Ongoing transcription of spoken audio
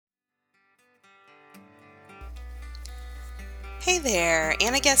Hey there,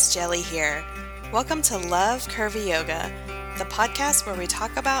 Anna Guest Jelly here. Welcome to Love Curvy Yoga, the podcast where we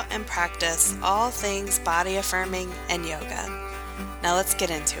talk about and practice all things body affirming and yoga. Now let's get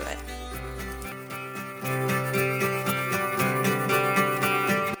into it.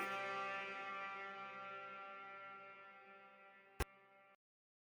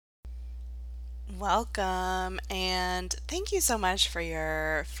 Welcome, and thank you so much for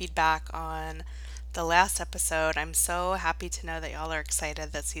your feedback on the last episode. I'm so happy to know that y'all are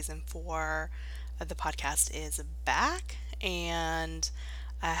excited that season 4 of the podcast is back. And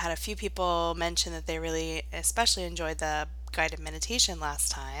I had a few people mention that they really especially enjoyed the guided meditation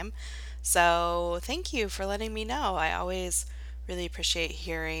last time. So thank you for letting me know. I always really appreciate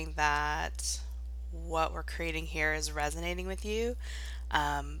hearing that what we're creating here is resonating with you.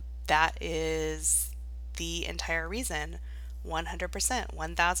 That is the entire reason, 100%,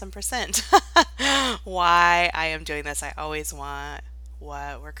 1000%, why I am doing this. I always want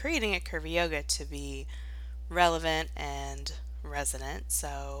what we're creating at Curvy Yoga to be relevant and resonant.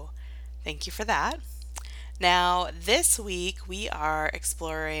 So thank you for that. Now, this week we are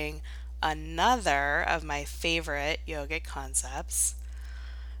exploring another of my favorite yogic concepts.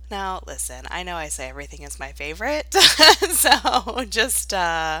 Now, listen, I know I say everything is my favorite, so just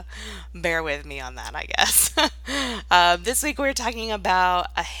bear with me on that, I guess. This week we're talking about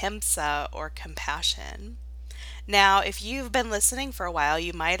ahimsa or compassion. Now, if you've been listening for a while,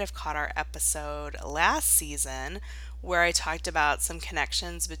 you might have caught our episode last season where I talked about some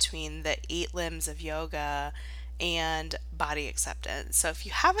connections between the 8 limbs of yoga and body acceptance. So if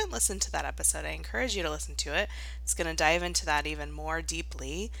you haven't listened to that episode, I encourage you to listen to it. It's going to dive into that even more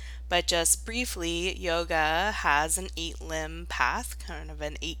deeply. But just briefly, yoga has an 8 limb path, kind of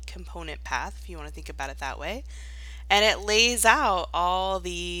an 8 component path, if you want to think about it that way. And it lays out all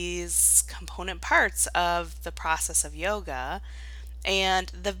these component parts of the process of yoga. And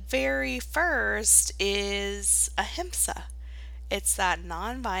the very first is ahimsa. It's that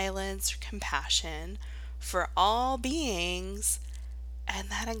nonviolence or compassion for all beings, and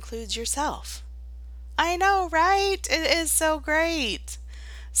that includes yourself. I know, right? It is so great.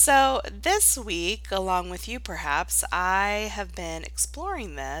 So, this week, along with you perhaps, I have been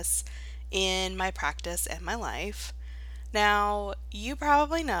exploring this in my practice and my life. Now, you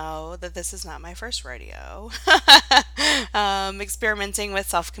probably know that this is not my first rodeo. Experimenting with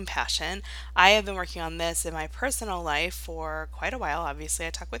self compassion. I have been working on this in my personal life for quite a while. Obviously, I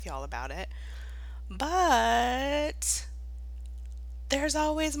talk with y'all about it. But there's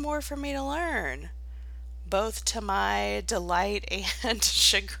always more for me to learn, both to my delight and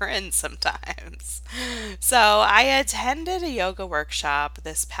chagrin sometimes. So, I attended a yoga workshop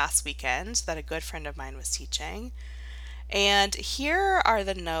this past weekend that a good friend of mine was teaching. And here are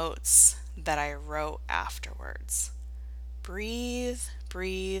the notes that I wrote afterwards. Breathe,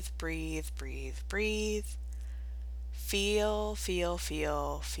 breathe, breathe, breathe, breathe. Feel, feel,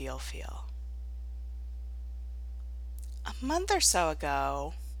 feel, feel, feel. A month or so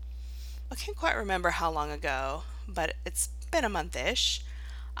ago, I can't quite remember how long ago, but it's been a month-ish,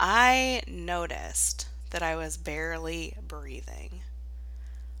 I noticed that I was barely breathing.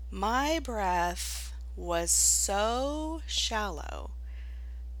 My breath was so shallow,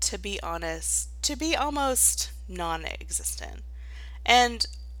 to be honest, to be almost non existent. And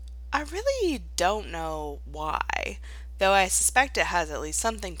I really don't know why, though I suspect it has at least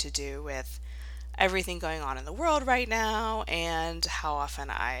something to do with everything going on in the world right now and how often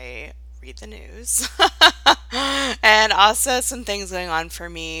I read the news. And also some things going on for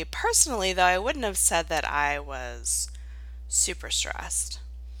me personally, though I wouldn't have said that I was super stressed.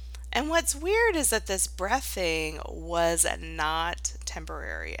 And what's weird is that this breath thing was not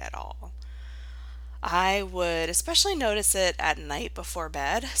temporary at all. I would especially notice it at night before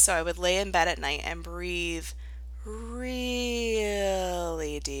bed. So I would lay in bed at night and breathe really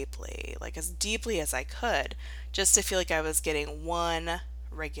deeply, like as deeply as I could, just to feel like I was getting one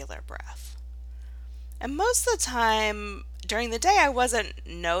regular breath. And most of the time during the day, I wasn't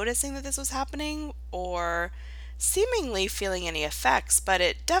noticing that this was happening or seemingly feeling any effects, but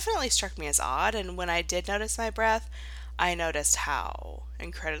it definitely struck me as odd. And when I did notice my breath, I noticed how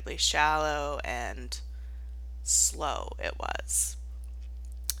incredibly shallow and slow it was.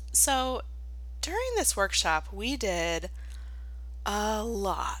 So during this workshop, we did a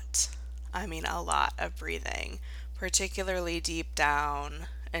lot. I mean, a lot of breathing, particularly deep down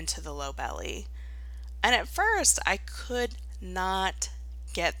into the low belly. And at first, I could not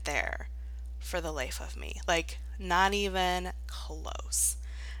get there for the life of me. Like, not even close.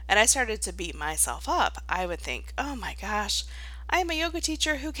 And I started to beat myself up. I would think, oh my gosh, I'm a yoga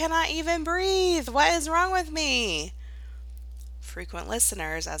teacher who cannot even breathe. What is wrong with me? frequent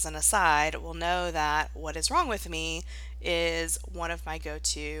listeners, as an aside, will know that what is wrong with me is one of my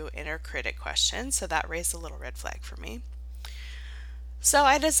go-to inner critic questions. So that raised a little red flag for me. So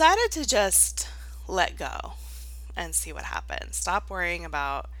I decided to just let go and see what happens. Stop worrying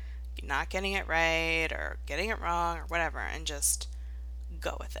about not getting it right or getting it wrong or whatever, and just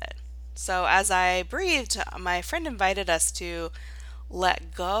go with it. So as I breathed, my friend invited us to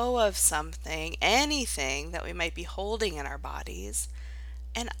let go of something, anything that we might be holding in our bodies.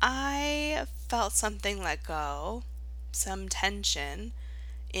 And I felt something let go, some tension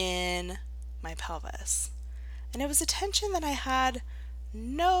in my pelvis. And it was a tension that I had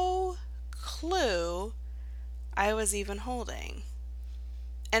no clue I was even holding.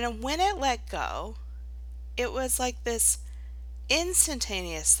 And when it let go, it was like this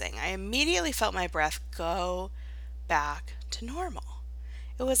instantaneous thing. I immediately felt my breath go back to normal.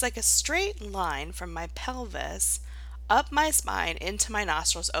 It was like a straight line from my pelvis up my spine into my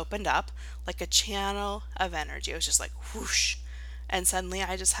nostrils, opened up like a channel of energy. It was just like whoosh. And suddenly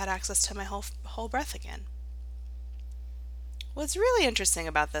I just had access to my whole breath again. What's really interesting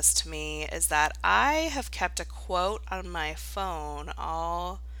about this to me is that I have kept a quote on my phone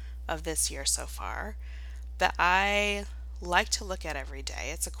all of this year so far that I like to look at every day.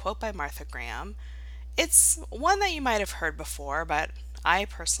 It's a quote by Martha Graham. It's one that you might have heard before, but I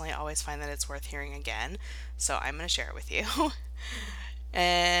personally always find that it's worth hearing again, so I'm going to share it with you.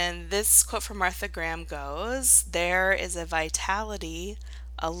 And this quote from Martha Graham goes, "There is a vitality,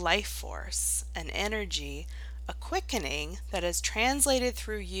 a life force, an energy, a quickening that is translated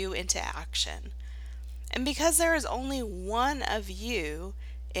through you into action. And because there is only one of you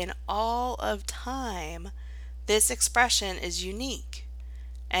in all of time, this expression is unique.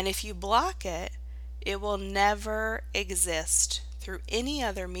 And if you block it, it will never exist through any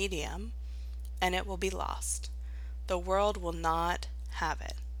other medium, and it will be lost. The world will not have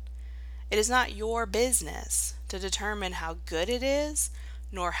it. It is not your business to determine how good it is,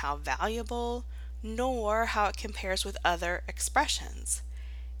 nor how valuable, nor how it compares with other expressions.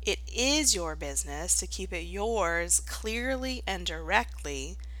 It is your business to keep it yours clearly and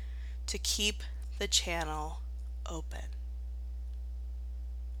directly, to keep the channel open."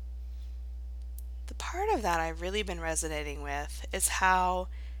 The part of that I've really been resonating with is how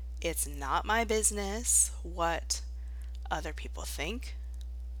it's not my business what other people think,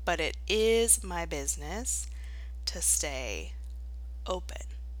 but it is my business to stay open.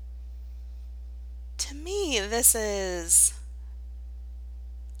 To me, this is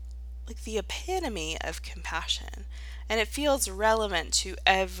like the epitome of compassion, and it feels relevant to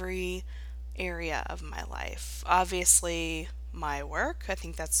every area of my life. Obviously, my work, I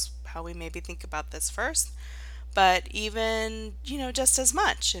think that's how we maybe think about this first, but even, just as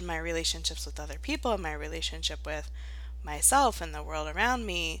much in my relationships with other people, in my relationship with myself and the world around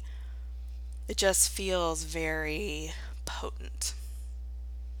me, it just feels very potent.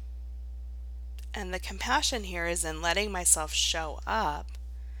 And the compassion here is in letting myself show up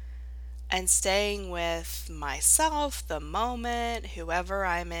and staying with myself, the moment, whoever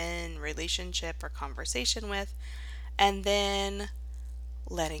I'm in relationship or conversation with, and then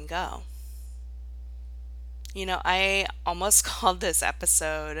letting go. I almost called this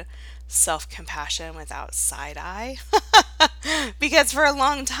episode Self-Compassion Without Side-Eye because for a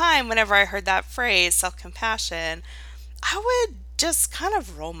long time, whenever I heard that phrase, self-compassion, I would just kind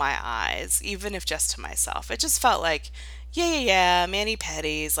of roll my eyes, even if just to myself. It just felt like, yeah,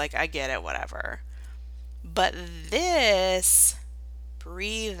 mani-pedis, like I get it, whatever. But this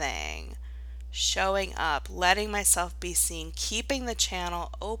breathing, showing up, letting myself be seen, keeping the channel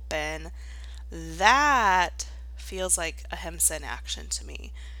open, that feels like ahimsa in action to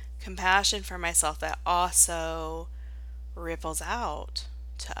me. Compassion for myself that also ripples out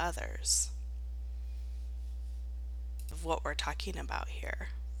to others. Of what we're talking about here.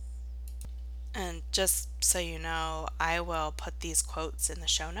 And just so you know, I will put these quotes in the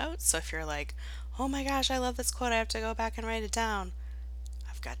show notes. So if you're like, oh my gosh, I love this quote, I have to go back and write it down,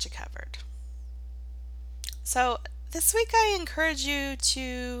 I've got you covered. So this week I encourage you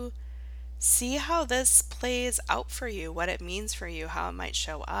to see how this plays out for you, what it means for you, how it might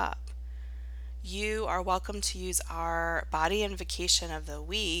show up. You are welcome to use our body invocation of the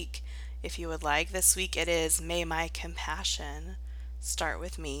week if you would like. This week it is "May my compassion start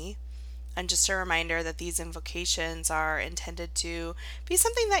with me." And just a reminder that these invocations are intended to be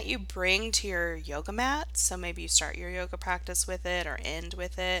something that you bring to your yoga mat. So maybe you start your yoga practice with it or end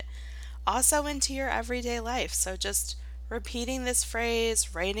with it. Also into your everyday life. So just repeating this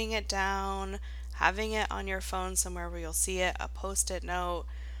phrase, writing it down, having it on your phone somewhere where you'll see it, a post-it note,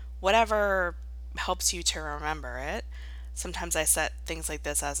 whatever helps you to remember it. Sometimes I set things like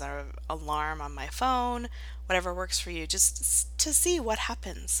this as an alarm on my phone, whatever works for you, just to see what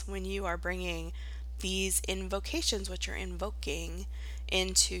happens when you are bringing these invocations, what you're invoking,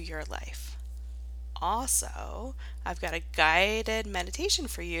 into your life. Also, I've got a guided meditation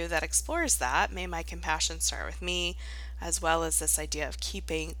for you that explores that. May my compassion start with me, as well as this idea of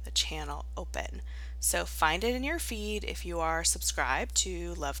keeping the channel open. So find it in your feed if you are subscribed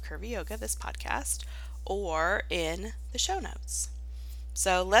to Love Curvy Yoga, this podcast, or in the show notes.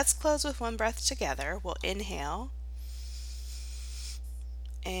 So let's close with one breath together. We'll inhale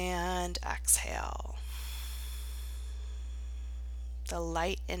and exhale. The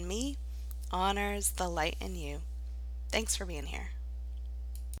light in me honors the light in you. Thanks for being here.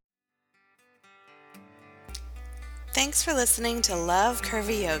 Thanks for listening to Love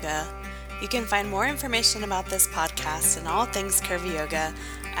Curvy Yoga. You can find more information about this podcast and all things Curvy Yoga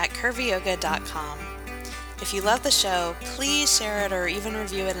at curvyyoga.com. If you love the show, please share it or even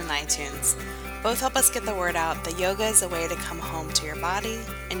review it in iTunes. Both help us get the word out that yoga is a way to come home to your body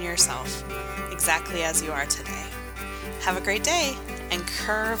and yourself, exactly as you are today. Have a great day and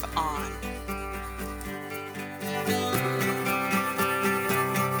curve on.